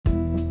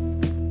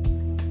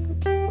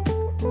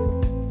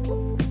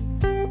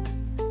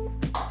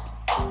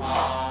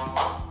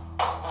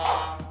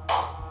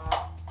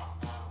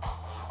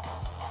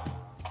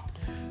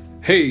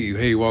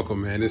Hey,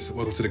 welcome, man.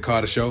 Welcome to the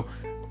Carter Show.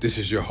 This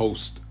is your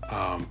host,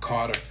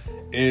 Carter.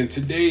 And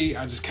today,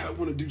 I just kind of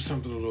want to do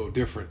something a little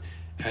different.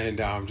 And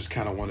just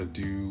kind of want to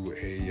do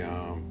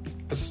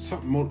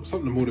something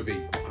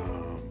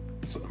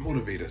to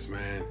motivate us,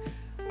 man.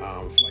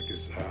 I feel like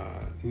it's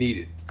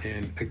needed.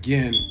 And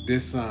again,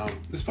 this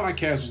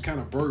podcast was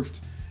kind of birthed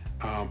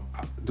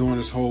during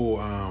this whole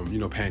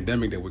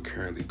pandemic that we're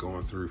currently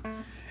going through.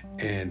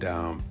 And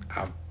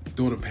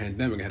during the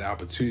pandemic, I had the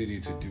opportunity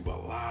to do a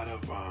lot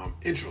of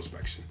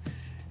introspection,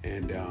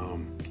 and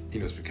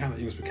it's been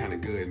kind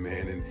of good,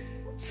 man. And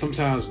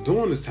sometimes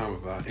during this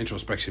time of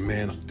introspection,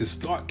 man, this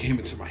thought came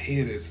into my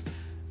head is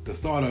the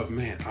thought of,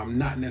 man, I'm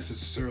not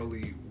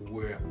necessarily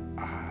where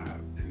I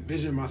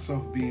envisioned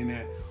myself being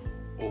at,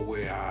 or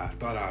where I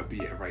thought I'd be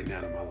at right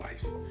now in my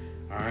life.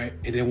 All right,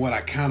 and then what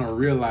I kind of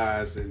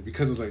realized, and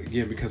because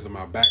of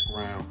my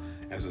background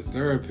as a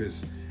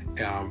therapist.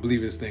 I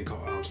believe in this thing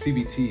called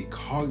CBT,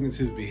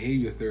 cognitive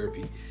behavior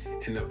therapy,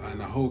 and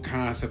the whole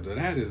concept of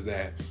that is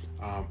that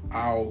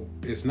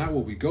it's not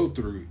what we go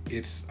through;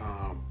 it's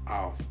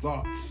our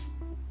thoughts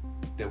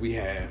that we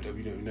have that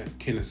we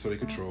can't necessarily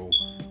control.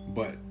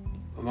 But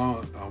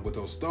along with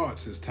those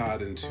thoughts, is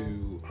tied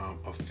into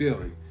a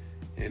feeling,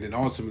 and then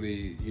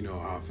ultimately,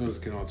 our feelings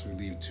can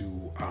ultimately lead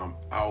to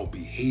our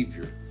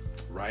behavior,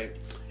 right?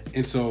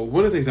 And so,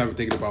 one of the things I've been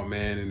thinking about,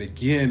 man, and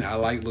again, I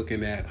like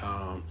looking at.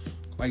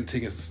 Like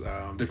taking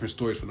different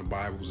stories from the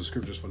Bible, the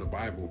scriptures from the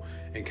Bible,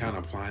 and kind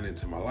of applying it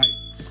to my life.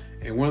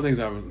 And one of the things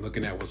I've been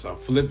looking at was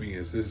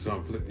Philippians. This is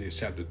Philippians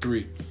chapter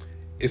 3.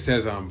 It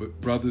says,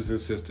 brothers and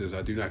sisters,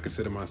 I do not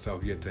consider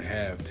myself yet to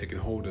have taken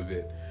hold of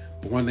it.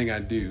 But one thing I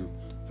do,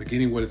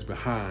 forgetting what is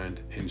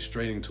behind and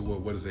straining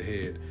toward what is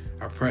ahead,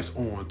 I press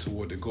on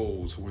toward the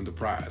goal to win the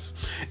prize.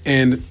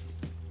 And,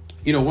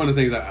 one of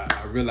the things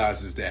I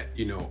realize is that,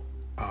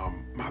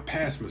 my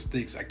past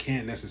mistakes, I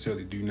can't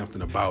necessarily do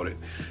nothing about it.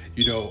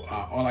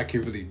 All I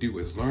can really do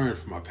is learn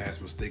from my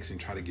past mistakes and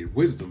try to get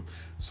wisdom.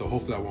 So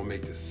hopefully I won't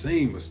make the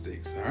same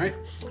mistakes. All right.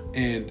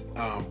 And,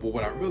 but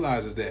what I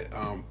realize is that,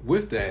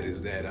 with that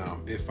is that,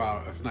 if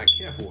I'm not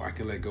careful, I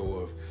can let go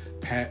of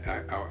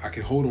I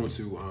can hold on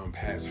to,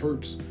 past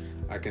hurts.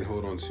 I can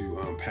hold on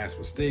to, past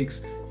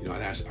mistakes.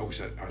 I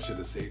wish I should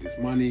have saved this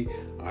money.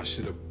 I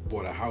should have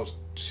bought a house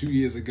 2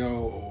 years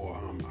ago, or,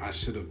 I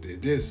should have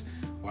did this,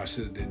 or I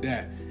should have did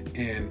that.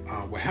 And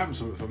what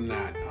happens if I'm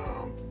not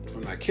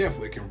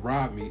careful, it can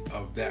rob me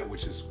of that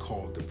which is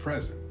called the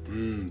present.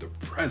 The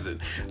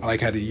present. I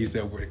like how to use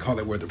that word, call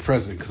that word the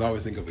present, because I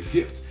always think of a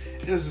gift.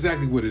 And that's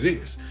exactly what it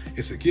is.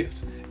 It's a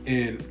gift.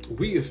 And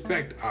we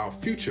affect our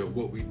future,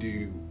 what we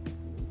do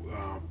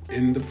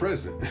in the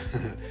present,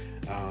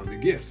 the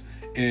gift.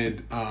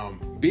 And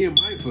being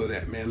mindful of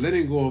that, man,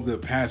 letting go of the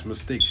past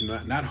mistakes,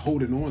 not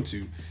holding on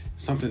to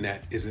something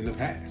that is in the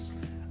past.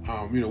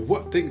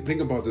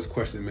 Think about this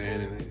question,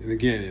 man, and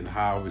again, and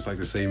how I always like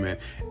to say, man,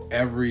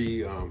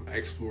 every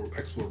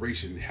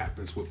exploration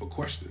happens with a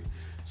question.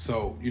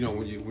 So,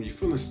 when you're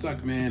feeling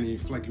stuck, man, and you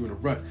feel like you're in a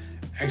rut,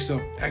 ask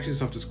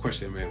yourself this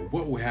question, man: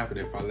 what would happen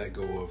if I let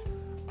go of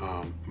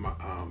my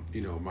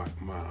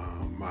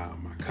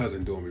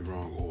cousin doing me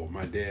wrong, or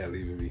my dad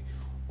leaving me,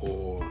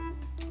 or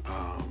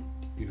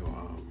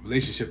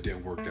relationship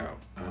didn't work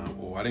out,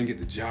 or I didn't get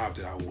the job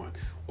that I want?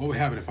 What would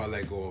happen if I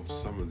let go of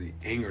some of the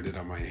anger that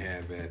I might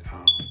have at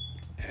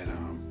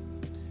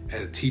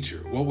a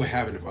teacher? What would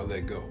happen if I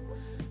let go?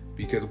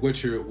 Because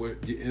your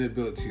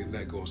inability to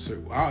let go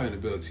of our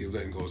inability of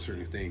letting go of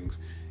certain things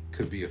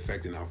could be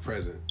affecting our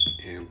present,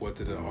 and what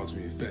the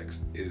ultimate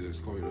effects is it's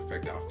going to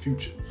affect our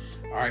future.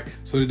 All right.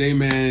 So today,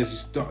 man, as you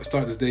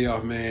start this day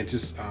off, man,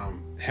 just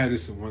have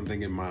this one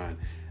thing in mind,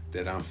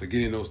 that I'm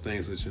forgetting those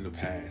things which in the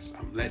past.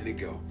 I'm letting it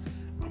go.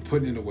 I'm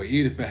putting it away.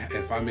 Even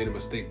if I made a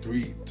mistake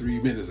three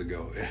minutes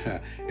ago,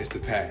 it's the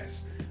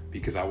past,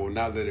 because I will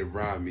not let it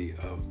rob me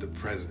of the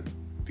present,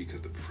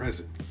 because the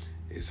present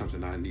is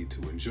something I need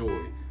to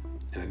enjoy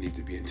and I need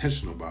to be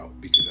intentional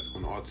about, because that's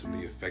going to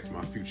ultimately affect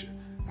my future.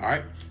 All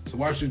right. So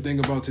what you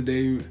think about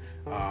today?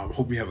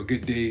 Hope you have a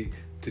good day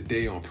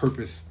today on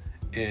purpose,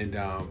 and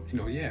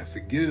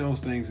forgetting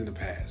those things in the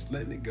past,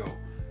 letting it go,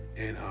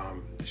 and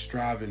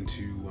striving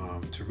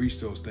to reach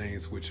those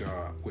things which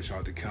are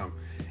to come.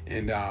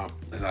 And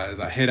as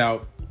I head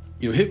out,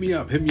 hit me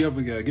up and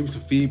give me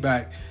some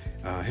feedback.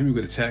 Hit me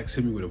with a text,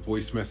 hit me with a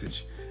voice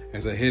message.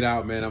 As I head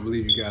out, man, I'm gonna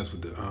leave you guys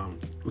with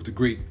the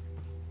great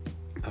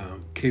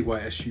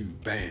KYSU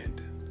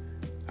band.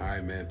 All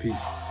right, man, peace.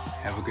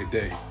 Have a good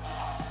day,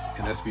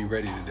 and let's be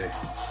ready today.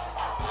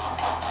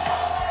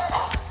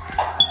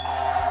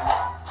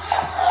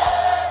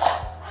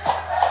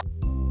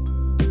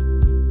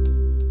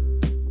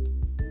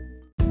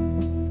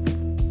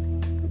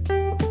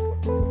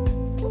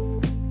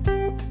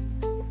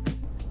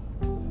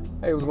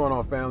 Hey, what's going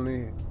on,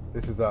 family?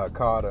 This is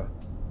Carter,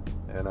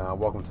 and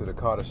welcome to the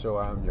Carter Show.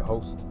 I'm your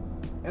host,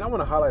 and I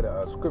want to highlight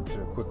a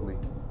scripture quickly,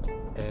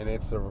 and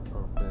it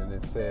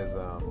says,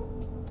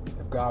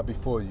 "If God be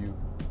for you,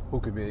 who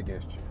could be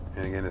against you?"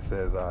 And again, it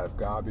says, "If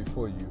God be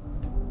for you,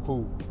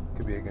 who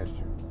could be against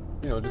you?"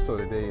 just so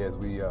today as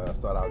we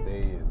start our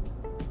day and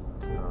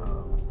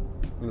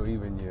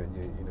even your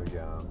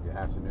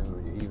afternoon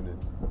or your evening,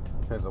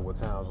 depends on what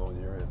time zone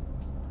you're in.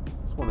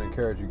 Just want to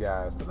encourage you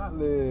guys to not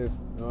live.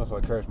 Also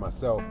encourage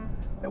myself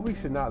that we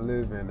should not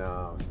live in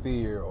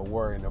fear or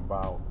worrying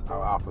about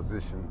our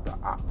opposition, the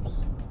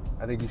ops.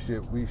 I think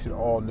we should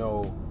all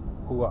know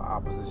who our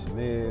opposition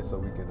is, so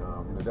we can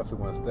definitely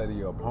want to study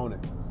your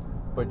opponent,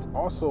 but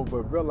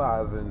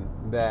realizing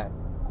that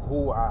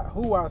who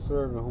I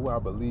serve and who I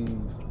believe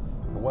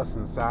and what's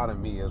inside of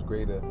me is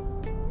greater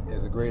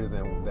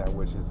than that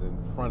which is in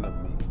front of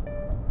me.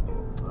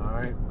 All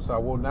right, so I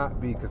will not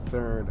be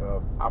concerned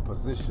of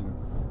opposition,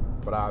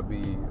 but I'll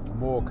be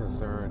more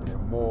concerned and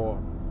more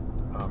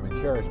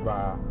encouraged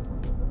by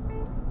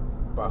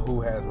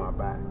who has my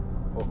back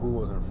or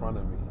who is in front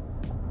of me,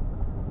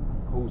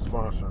 who's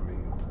sponsoring me.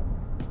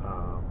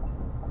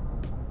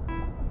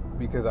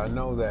 Because I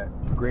know that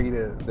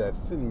greater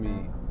that's in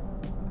me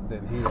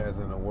than he has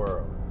in the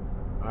world.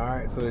 All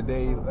right, so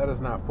today, let us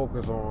not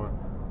focus on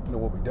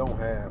what we don't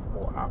have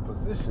or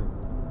opposition,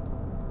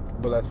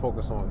 but let's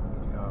focus on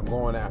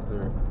going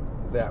after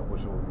that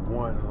which will be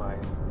won in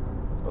life,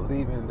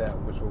 believing that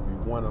which will be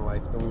won in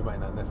life, though we might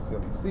not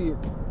necessarily see it,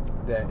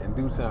 that in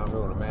due time it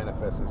will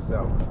manifest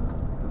itself,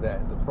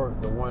 that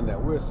the one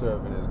that we're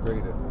serving is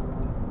greater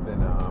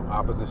than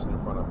opposition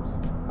in front of us.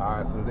 All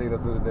right, so today,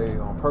 let's live the day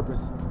on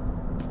purpose,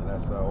 and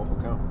let's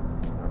overcome.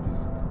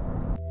 Peace.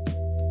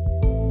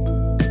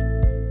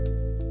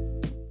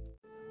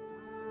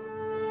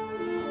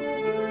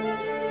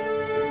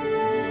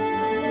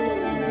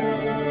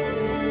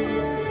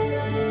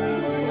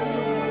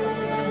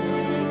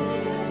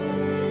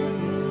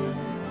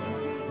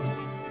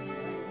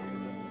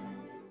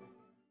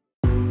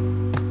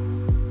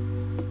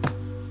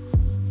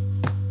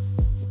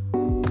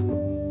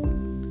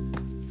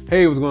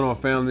 Hey, what's going on,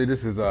 family?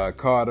 This is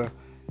Carter,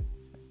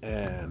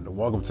 and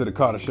welcome to the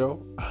Carter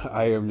Show.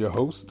 I am your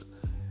host.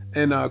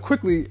 And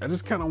quickly, I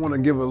just kind of want to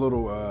give a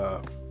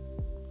little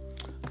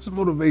some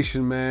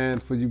motivation, man,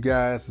 for you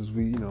guys as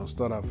we,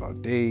 start off our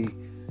day.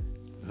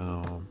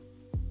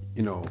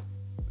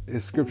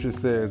 As Scripture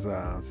says,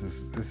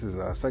 this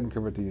is 2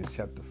 Corinthians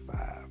chapter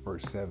 5,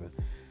 verse 7.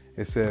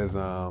 It says,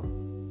 for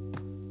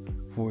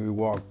we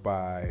walk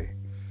by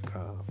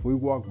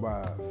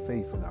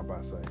faith and not by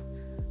sight.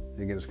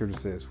 Again, the Scripture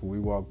says, for we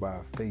walk by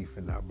faith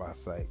and not by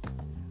sight.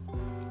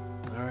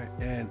 All right,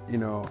 and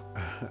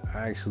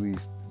I actually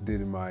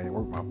did my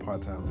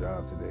part-time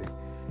job today,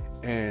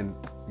 and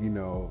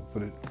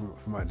for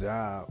my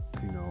job,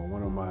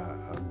 one of my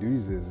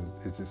duties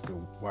is just to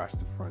watch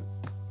the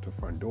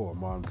front door,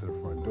 monitor the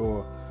front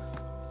door,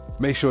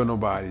 make sure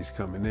nobody's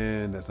coming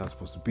in that's not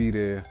supposed to be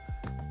there,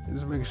 and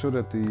just making sure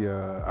that the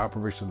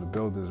operation of the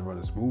building is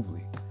running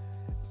smoothly.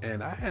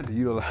 And I had to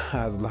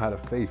utilize a lot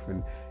of faith,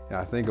 and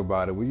I think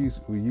about it. We use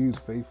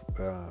faith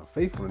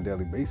on a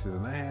daily basis,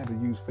 and I had to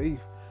use faith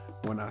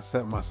when I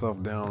set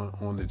myself down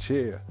on the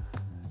chair.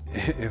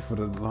 And for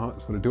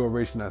the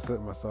duration I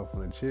set myself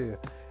on the chair,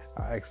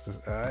 I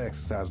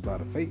exercised a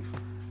lot of faith.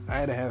 I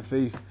had to have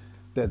faith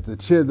that the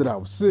chair that I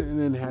was sitting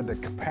in had the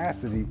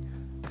capacity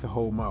to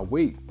hold my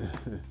weight,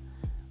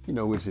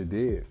 which it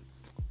did.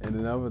 And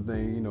another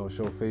thing,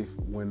 show faith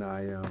when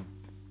I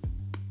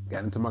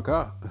got into my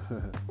car.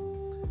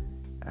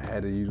 I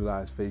had to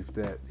utilize faith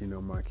that,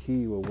 my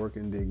key would work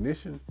in the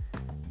ignition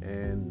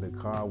and the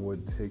car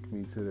would take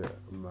me to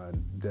my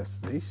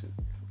destination.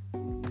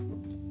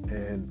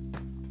 And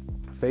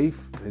I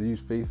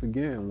used faith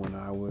again when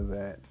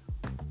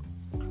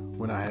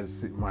I had to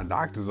see my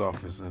doctor's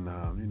office and,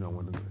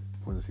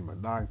 when to see my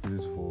doctor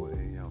just for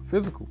a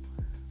physical.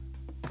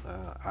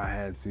 I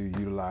had to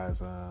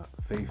utilize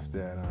faith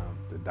that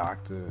the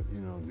doctor,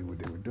 knew what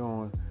they were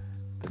doing,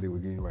 that they were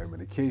getting the right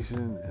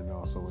medication, and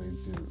also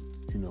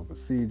into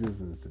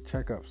procedures and the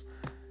checkups,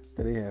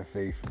 that they had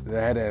faith.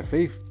 That I had to have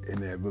faith in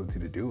their ability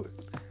to do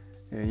it.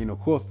 And of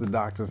course, the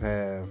doctors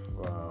have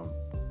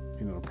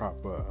the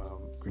proper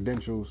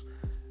credentials,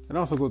 and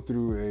also go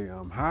through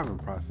a hiring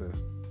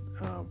process.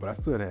 But I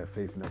still had to have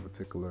faith in that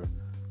particular.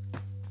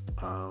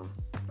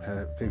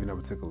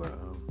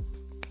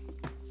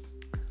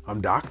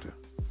 Doctor.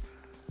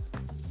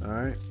 All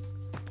right,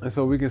 and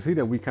so we can see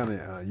that we kind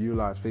of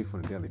utilize faith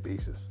on a daily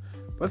basis.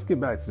 Let's get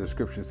back to the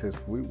Scripture. It says,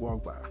 for we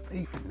walk by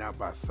faith and not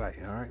by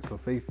sight. All right, so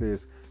faith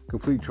is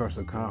complete trust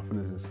or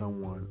confidence in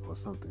someone or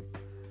something.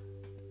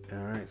 All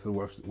right, so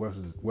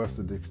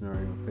Webster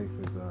Dictionary, faith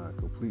is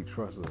complete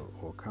trust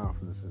or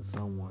confidence in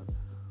someone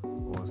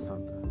or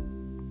something.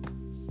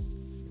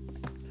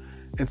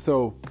 And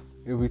so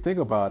if we think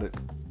about it,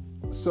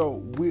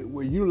 so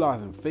we're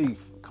utilizing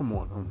faith. Come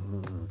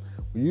on.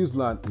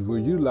 We're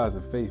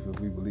utilizing faith if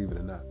we believe it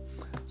or not.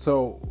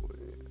 So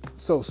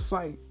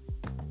sight.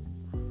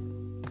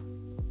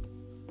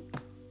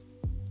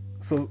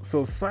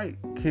 So sight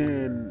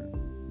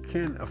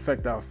can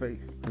affect our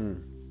faith.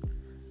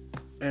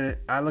 And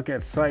I look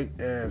at sight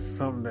as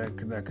something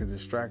that could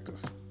distract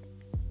us.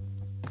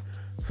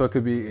 So it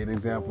could be an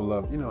example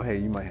of, hey,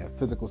 you might have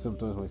physical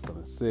symptoms, like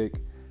feeling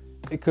sick.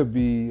 It could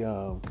be,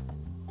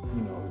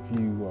 if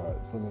you are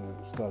looking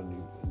to start a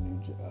new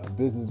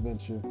business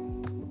venture,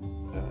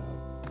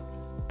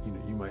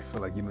 you might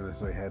feel like you don't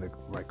necessarily have the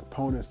right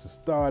components to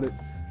start it,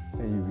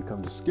 and you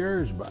become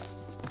discouraged by it.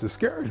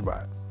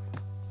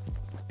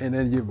 And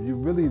then you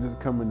really just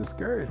becoming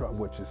discouraged by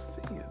what you're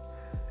seeing.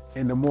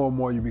 And the more and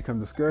more you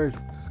become discouraged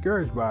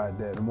by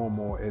it, the more and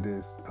more it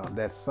is,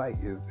 that sight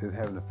is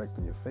having an effect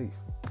on your faith.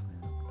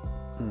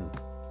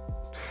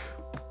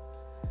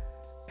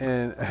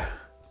 And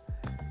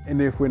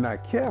if we're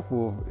not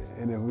careful,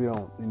 and if we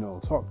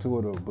don't, talk to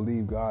it or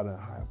believe God and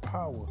higher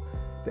power,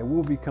 that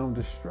we'll become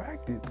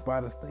distracted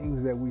by the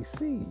things that we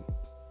see.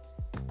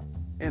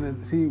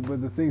 But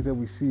the things that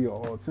we see are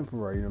all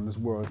temporary. This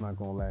world is not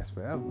going to last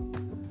forever.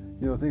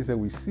 Things that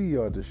we see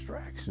are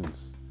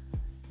distractions,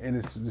 and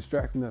it's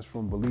distracting us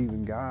from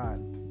believing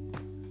God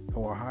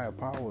or a higher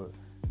power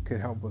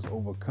could help us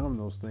overcome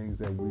those things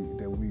that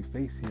we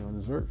face here on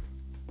this earth.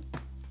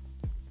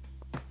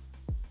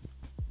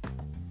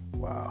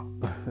 Wow.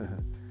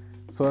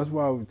 So that's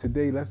why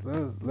today let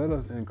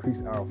us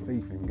increase our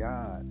faith in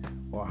God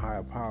or a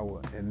higher power,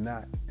 and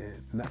not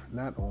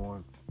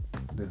on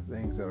the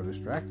things that are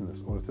distracting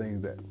us, or the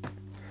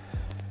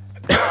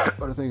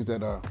things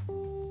that are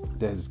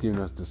just giving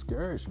us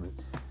discouragement.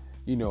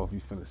 If you're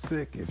feeling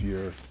sick, if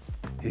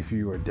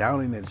you are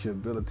doubting at your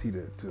ability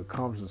to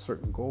accomplish a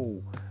certain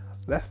goal,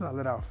 let's not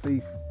let our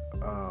faith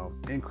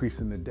increase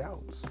in the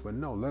doubts. But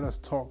no, let us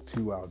talk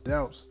to our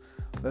doubts.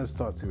 Let us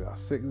talk to our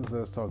sickness.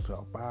 Let us talk to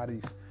our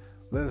bodies.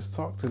 Let us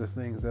talk to the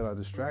things that are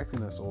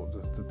distracting us, or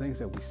the things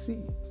that we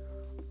see.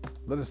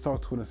 Let us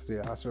talk to it and say,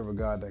 I serve a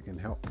God that can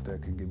help,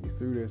 that can get me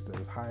through this, that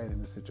is higher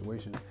than this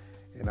situation,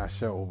 and I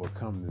shall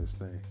overcome this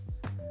thing.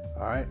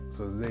 All right?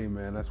 So today,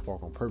 man, let's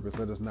walk on purpose.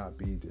 Let us not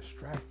be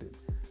distracted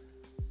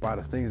by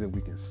the things that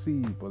we can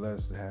see, but let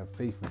us have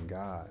faith in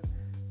God,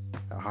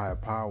 a higher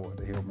power,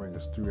 that He'll bring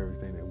us through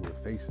everything that we're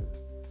facing.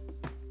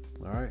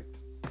 All right?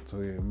 So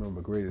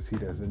remember, greater is He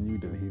that's in you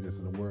than He that's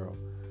in the world.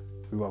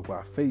 We walk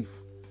by faith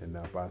and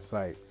not by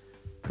sight,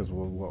 because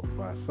when we walk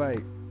by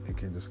sight, it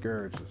can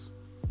discourage us.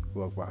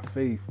 We walk by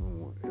faith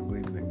and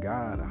believing in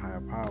God, a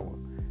higher power,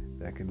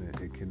 it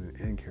can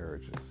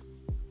encourage us.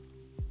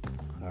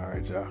 All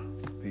right, y'all.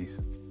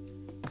 Peace.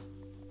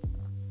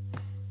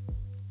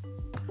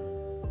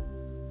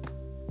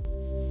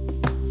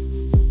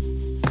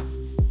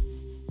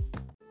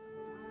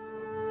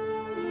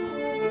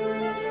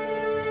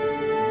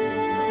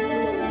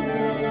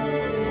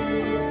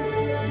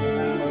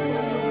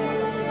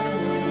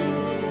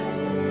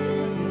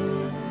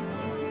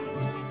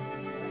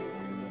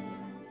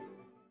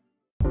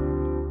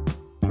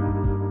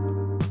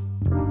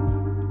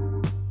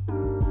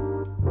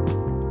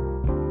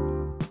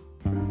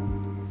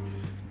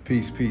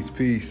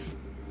 Peace.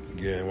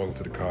 Again, welcome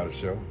to the Carter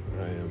Show.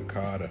 I am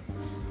Carter.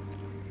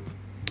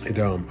 And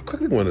I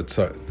quickly want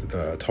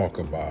to talk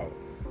about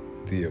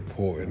the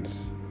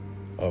importance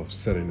of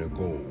setting a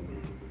goal.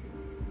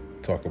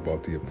 Talk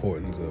about the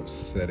importance of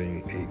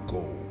setting a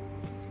goal.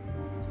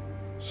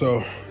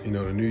 So, the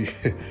new year,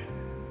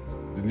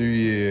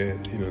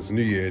 it's a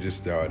new year just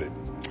started.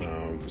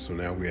 So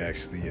now we're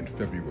actually in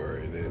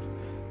February, and the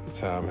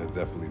time has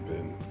definitely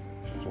been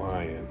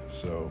flying.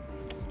 So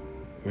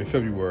in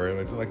February,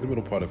 like the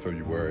middle part of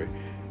February,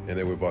 and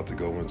then we're about to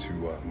go into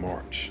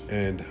March.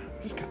 And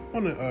just kind of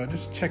want to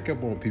just check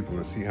up on people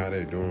and see how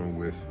they're doing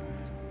with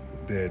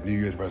their New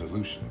Year's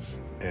resolutions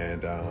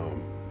and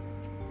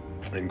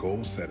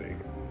goal setting.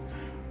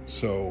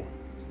 So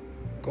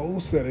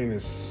goal setting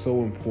is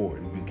so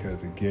important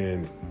because,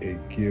 again,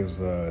 it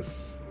gives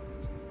us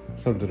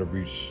something to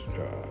reach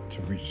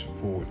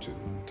forward to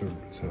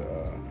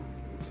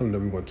something that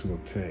we want to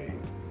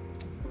obtain.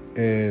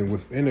 And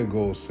within a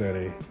goal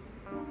setting,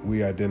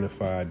 we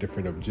identify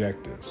different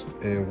objectives,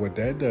 and what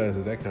that does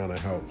is that kind of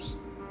helps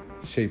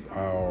shape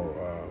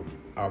our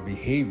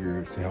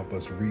behavior to help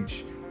us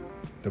reach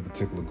the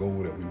particular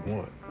goal that we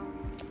want.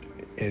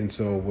 And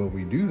so when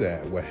we do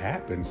that, what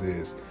happens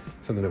is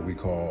something that we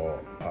call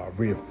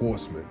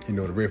reinforcement. The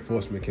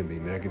reinforcement can be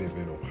negative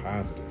and or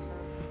positive.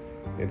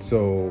 And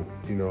so,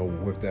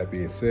 with that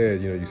being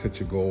said, you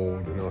set your goal,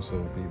 and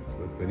also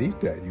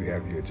beneath that you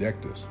have your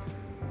objectives.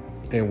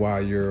 And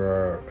while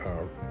you're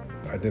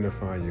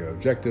identifying your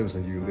objectives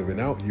and you're living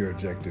out your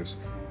objectives,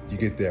 you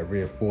get that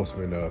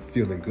reinforcement of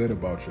feeling good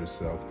about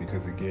yourself,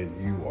 because again,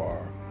 you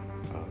are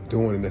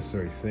doing the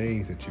necessary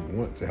things that you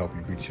want to help you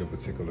reach your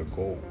particular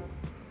goal.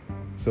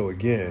 So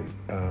again,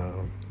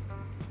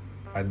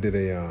 I did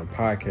a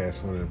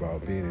podcast on it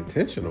about being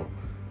intentional,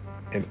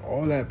 and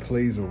all that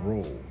plays a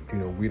role.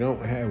 We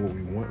don't have what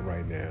we want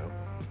right now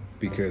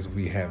because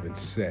we haven't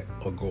set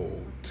a goal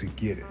to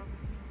get it.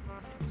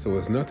 So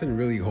there's nothing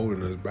really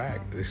holding us back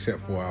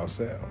except for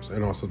ourselves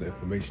and also the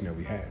information that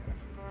we have.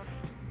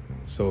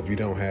 So if you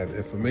don't have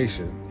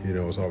information,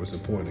 it's always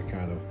important to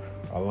kind of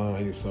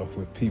align yourself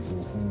with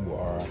people who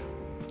are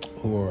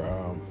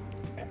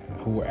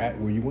at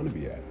where you want to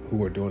be at,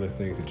 who are doing the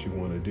things that you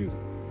want to do.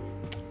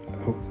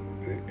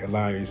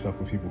 Align yourself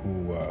with people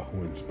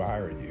who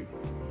inspire you.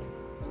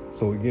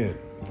 So again,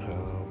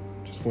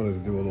 just wanted to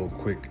do a little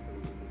quick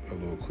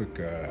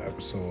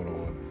episode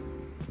on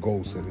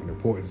goal setting, the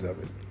importance of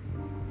it,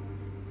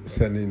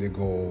 setting the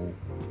goal,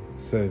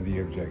 setting the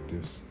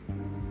objectives,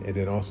 and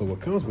then also what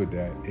comes with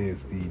that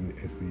is the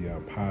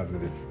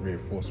positive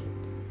reinforcement.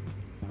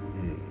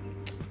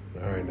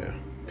 All right, now,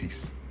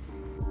 peace.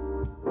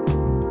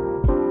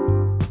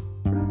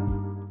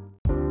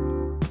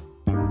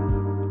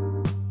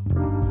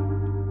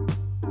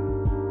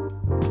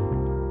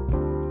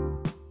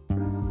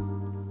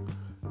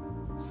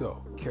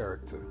 So,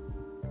 character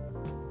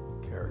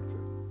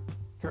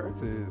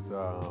is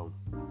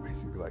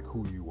basically like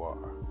who you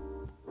are,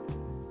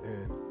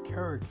 and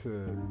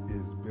character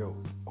is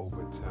built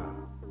over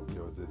time.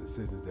 The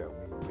decisions that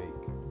we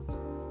make,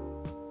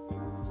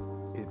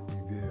 it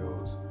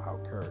reveals our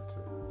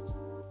character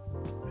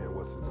and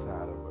what's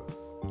inside of us.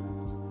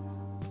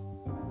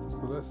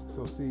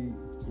 So see,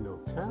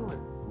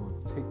 talent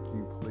will take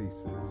you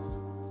places.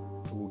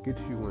 It will get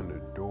you in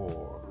the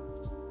door.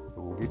 It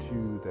will get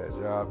you that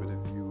job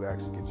interview,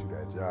 actually get you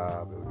that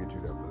job. It will get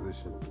you that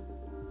position.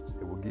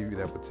 It will give you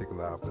that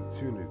particular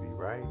opportunity,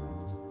 right?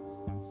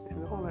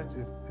 And all that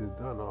is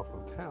done off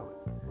of talent.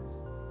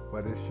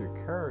 But it's your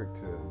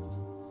character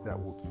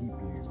that will keep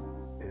you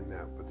in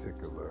that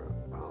particular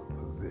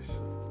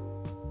position.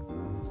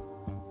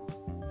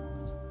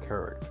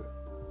 Character.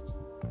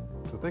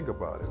 So think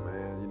about it,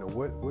 man.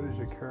 What is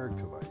your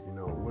character like?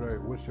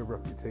 What's your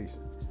reputation?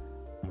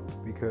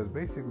 Because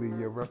basically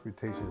your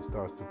reputation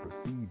starts to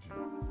precede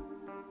you.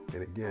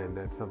 And again,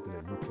 that's something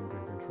that you can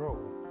control.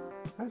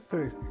 Not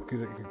necessarily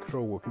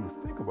control what people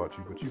think about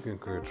you, but you can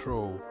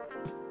control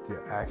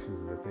your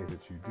actions and the things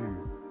that you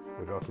do,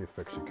 but it ultimately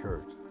affects your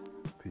character.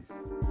 Peace.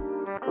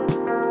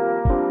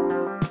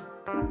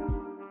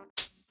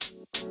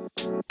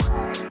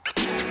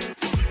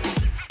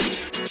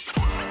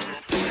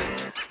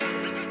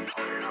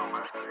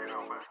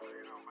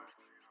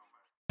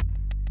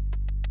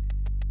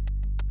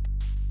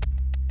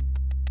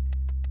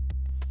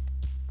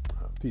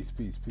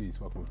 Peace.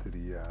 Welcome to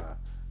the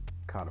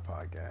Carter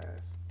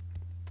Podcast.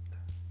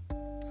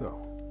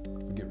 So,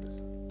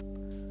 forgiveness.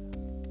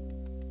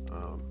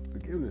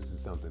 Forgiveness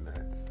is something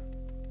that's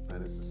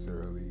not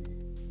necessarily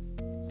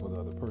for the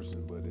other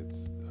person, but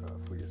it's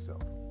for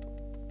yourself.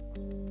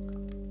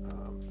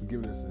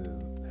 Forgiveness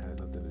has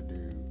nothing to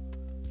do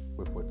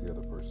with what the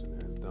other person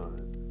has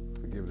done.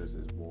 Forgiveness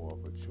is more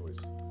of a choice,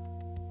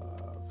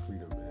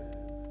 freedom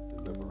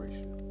and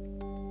liberation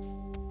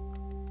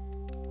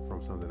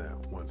from something that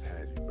once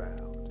had you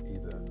bound.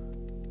 Either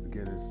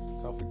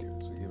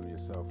self-forgiveness, forgiving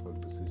yourself for the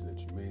decision that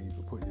you made,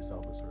 for putting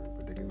yourself in certain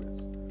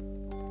predicaments.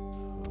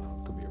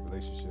 It could be a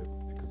relationship,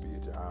 it could be a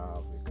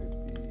job, it could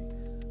be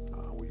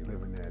where you're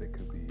living at, it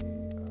could be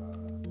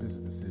a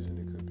business decision,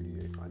 it could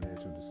be a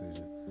financial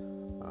decision,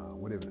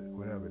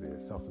 whatever it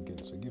is,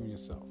 self-forgiveness, forgiving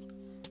yourself.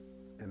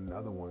 And the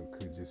other one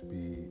could just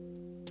be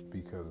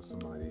because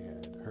somebody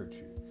had hurt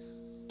you,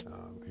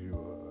 because you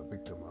were a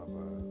victim of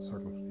a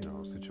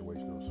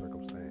situational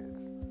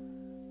circumstance,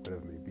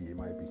 whatever it may be. It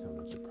might be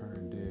something that your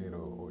parent did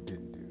or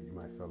didn't do. You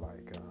might feel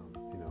like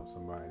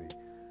somebody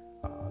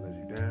let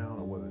you down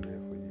or wasn't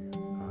there for you.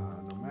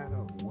 No matter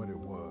what it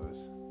was,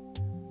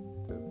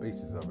 the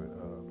basis of it,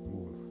 of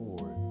moving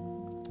forward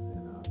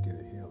and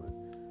getting healing,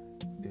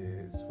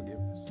 is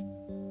forgiveness.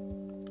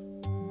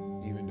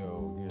 Even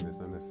though, again, it's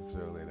not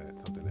necessarily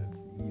something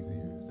that's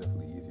easier. It's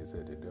definitely easier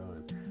said than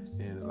done,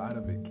 and a lot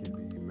of it can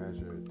be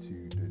measured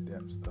to the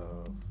depths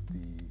of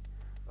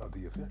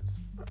the offense.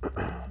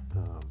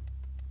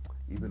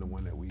 Even the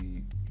one that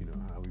we,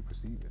 how we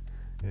perceive it.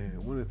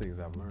 And one of the things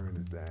I've learned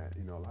is that,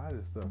 a lot of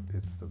this stuff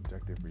is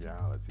subjective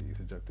reality,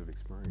 subjective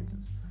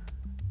experiences.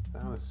 I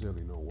don't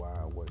necessarily know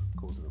what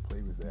goes into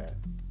play with that.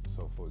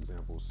 So, for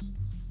example,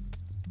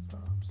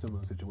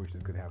 similar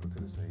situations could happen to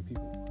the same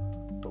people,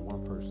 but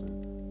one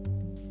person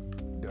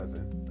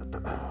doesn't,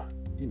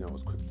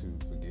 is quick to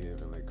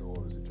forgive and let go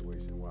of the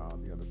situation, while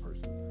the other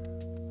person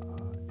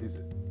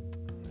isn't.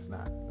 It's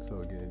not.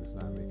 So again, it's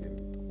not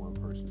making one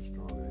person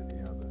stronger than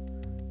the other.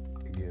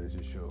 Again, it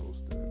just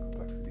shows the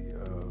complexity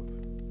of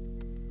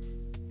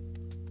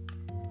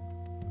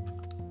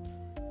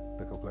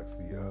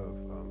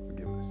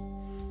forgiveness.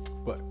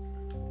 But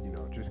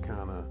just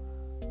kind of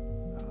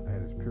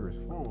at its purest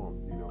form,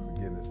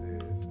 forgiveness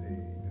is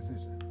a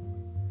decision,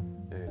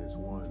 and it's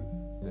one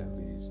that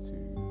leads to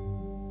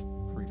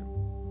freedom.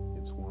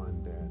 It's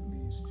one that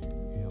leads to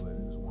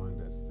healing. It's one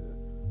that's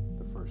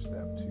the first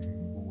step to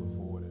moving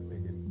forward and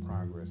making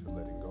progress and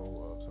letting go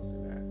of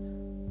something that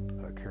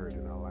occurred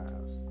in our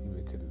lives. Even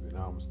it could have been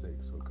our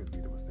mistakes, or it could be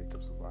the mistake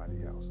of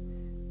somebody else.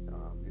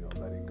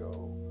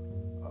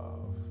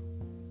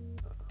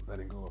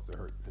 Letting go of the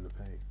hurt and the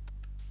pain.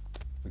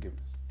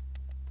 Forgiveness.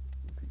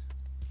 Peace.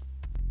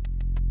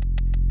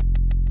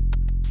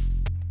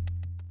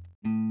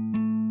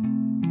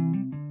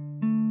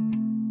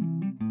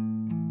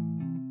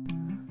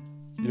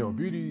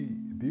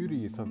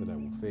 Beauty is something that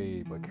will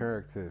fade, but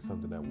character is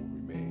something that will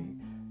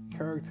remain.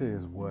 Character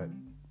is what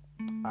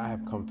I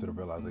have come to the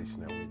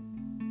realization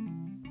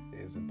that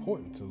is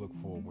important to look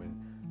for when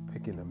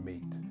picking a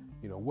mate,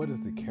 what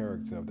is the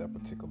character of that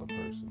particular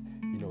person?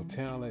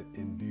 Talent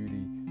and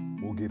beauty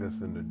will get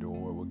us in the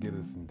door, will get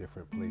us in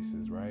different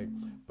places, right?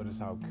 But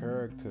it's our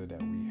character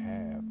that we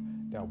have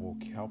that will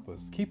help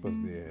us keep us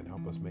there and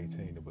help us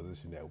maintain the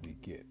position that we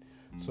get.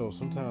 So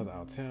sometimes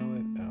our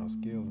talent, our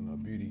skills, and our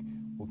beauty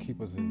will keep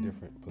us in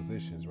different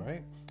positions,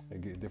 right?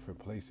 And get different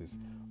places.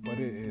 But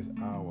it is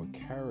our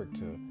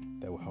character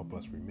that will help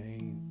us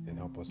remain and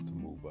help us to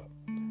move up.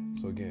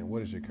 So again,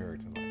 what is your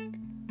character like?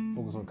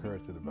 Focus on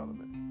character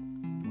development.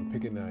 When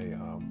picking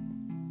a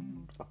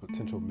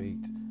potential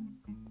mate,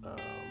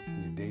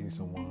 you're dating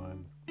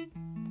someone,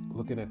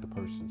 looking at the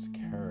person's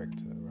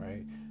character,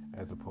 right?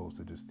 As opposed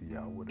to just the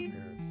outward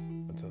appearance.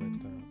 Until next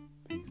time,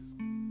 peace.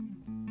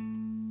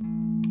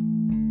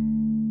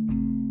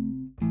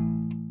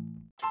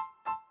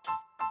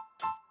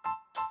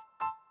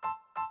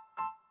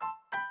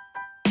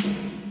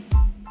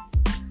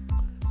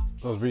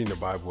 I was reading the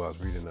Bible. I was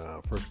reading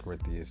 1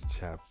 Corinthians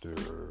chapter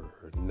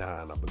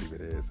 9, I believe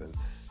it is, and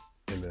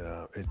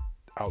it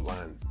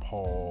outlined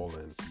Paul,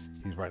 and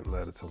he's writing a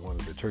letter to one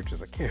of the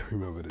churches. I can't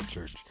remember the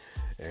church.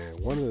 And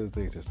one of the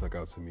things that stuck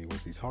out to me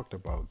was he talked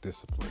about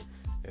discipline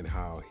and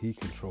how he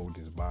controlled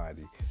his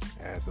body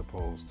as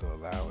opposed to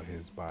allowing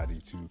his body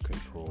to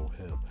control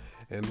him.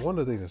 And one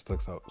of the things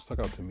that stuck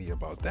out to me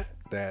about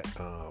that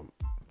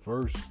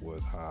verse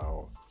was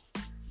how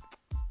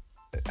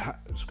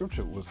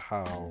scripture was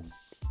how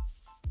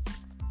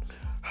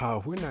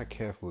if we're not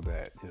careful,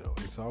 that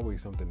it's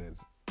always something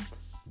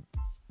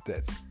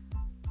that's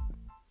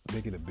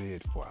making a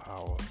bid for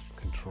our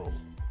control,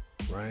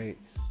 right?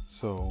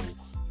 So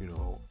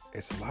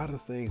it's a lot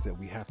of things that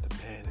we have to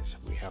manage,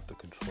 we have to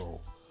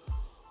control.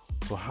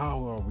 So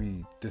how are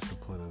we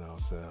disciplining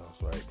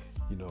ourselves, right?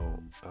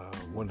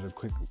 One of the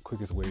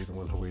quickest ways, and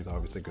one of the ways I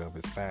always think of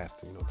is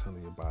fasting.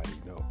 Telling your body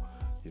no.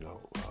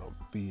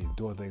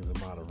 Doing things in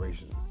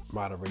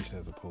moderation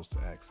as opposed to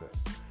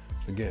excess.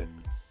 Again,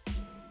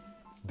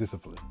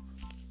 discipline.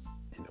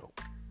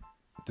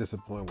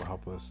 Discipline will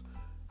help us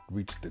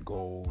reach the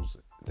goals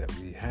that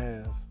we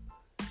have,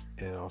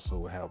 and also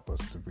will help us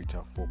to reach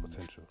our full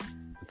potential.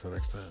 Until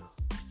next time.